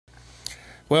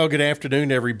Well, good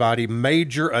afternoon, everybody.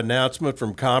 Major announcement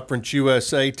from Conference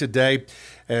USA today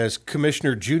as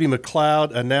Commissioner Judy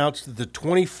McLeod announced that the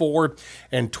 24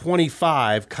 and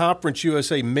 25 Conference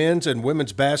USA men's and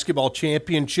women's basketball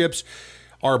championships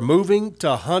are moving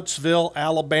to Huntsville,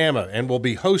 Alabama, and will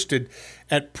be hosted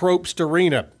at Probst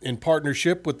Arena in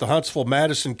partnership with the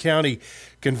Huntsville-Madison County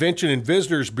Convention and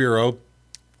Visitors Bureau,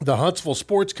 the Huntsville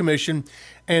Sports Commission,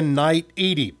 and Knight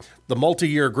Eady. The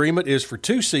multi-year agreement is for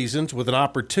 2 seasons with an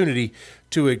opportunity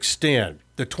to extend.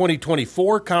 The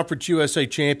 2024 Conference USA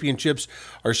Championships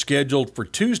are scheduled for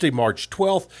Tuesday, March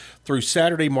 12th through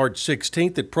Saturday, March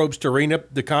 16th at Probst Arena.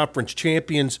 The conference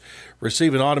champions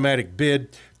receive an automatic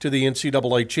bid to the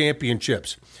NCAA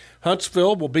Championships.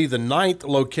 Huntsville will be the 9th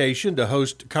location to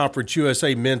host Conference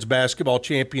USA Men's Basketball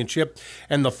Championship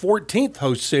and the 14th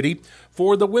host city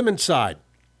for the women's side.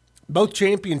 Both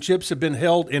championships have been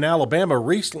held in Alabama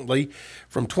recently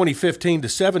from 2015 to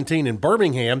 17 in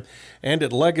Birmingham and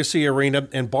at Legacy Arena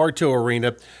and Bartow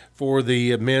Arena for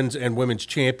the men's and women's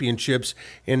championships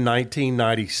in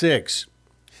 1996.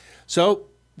 So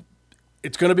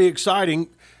it's going to be exciting.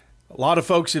 A lot of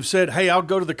folks have said, hey, I'll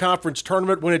go to the conference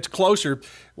tournament when it's closer.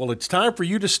 Well, it's time for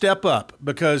you to step up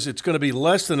because it's going to be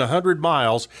less than 100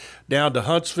 miles down to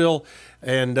Huntsville,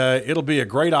 and it'll be a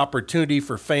great opportunity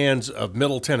for fans of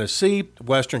Middle Tennessee,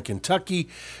 Western Kentucky,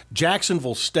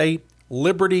 Jacksonville State,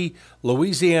 Liberty,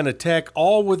 Louisiana Tech,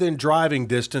 all within driving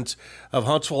distance of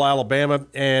Huntsville, Alabama,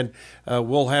 and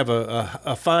we'll have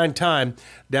a fine time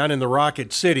down in the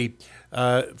Rocket City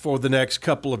for the next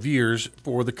couple of years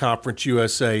for the Conference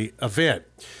USA event.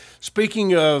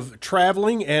 Speaking of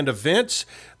traveling and events,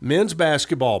 men's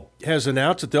basketball has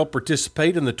announced that they'll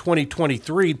participate in the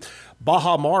 2023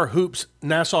 Baha Mar Hoops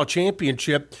Nassau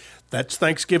Championship. That's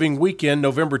Thanksgiving weekend,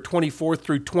 November 24th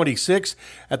through 26th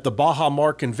at the Baha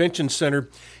Mar Convention Center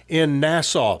in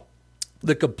Nassau.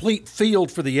 The complete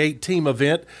field for the 8-team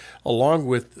event, along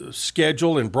with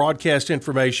schedule and broadcast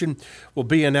information, will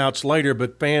be announced later,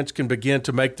 but fans can begin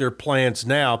to make their plans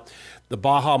now. The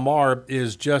Baha Mar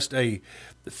is just a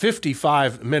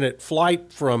 55-minute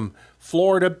flight from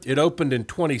Florida. It opened in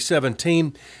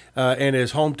 2017 and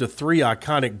is home to 3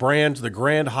 iconic brands, the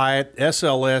Grand Hyatt,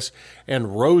 SLS,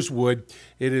 and Rosewood.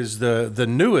 It is the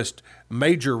newest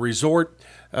major resort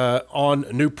on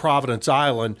New Providence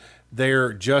Island.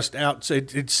 They're just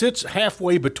outside. It sits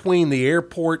halfway between the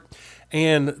airport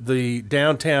and the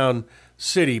downtown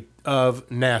city of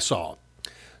Nassau.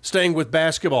 Staying with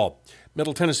basketball,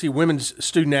 Middle Tennessee women's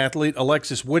student athlete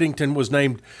Alexis Whittington was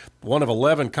named one of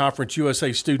 11 Conference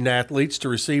USA student athletes to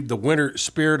receive the Winter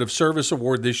Spirit of Service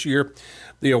Award this year.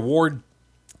 The award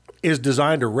is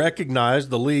designed to recognize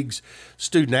the league's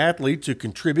student athletes who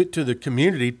contribute to the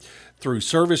community through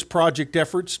service project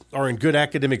efforts, are in good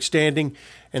academic standing,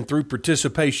 and through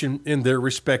participation in their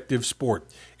respective sport.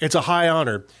 It's a high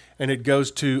honor, and it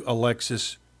goes to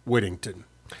Alexis Whittington.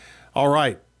 All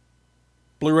right.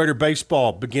 Blue Raider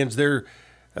baseball begins their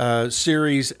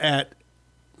series at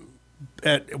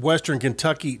Western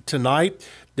Kentucky tonight.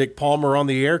 Dick Palmer on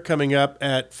the air coming up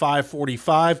at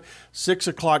 5:45, 6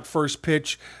 o'clock first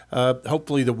pitch.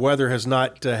 Hopefully the weather has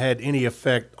not had any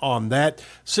effect on that.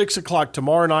 6 o'clock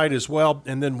tomorrow night as well,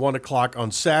 and then 1 o'clock on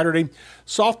Saturday.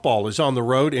 Softball is on the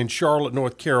road in Charlotte,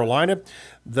 North Carolina.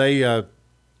 They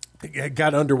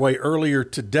got underway earlier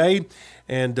today,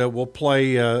 and will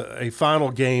play a final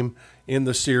game in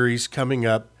the series coming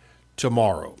up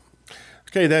tomorrow.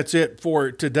 Okay, that's it for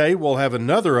today. We'll have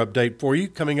another update for you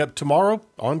coming up tomorrow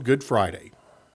on Good Friday.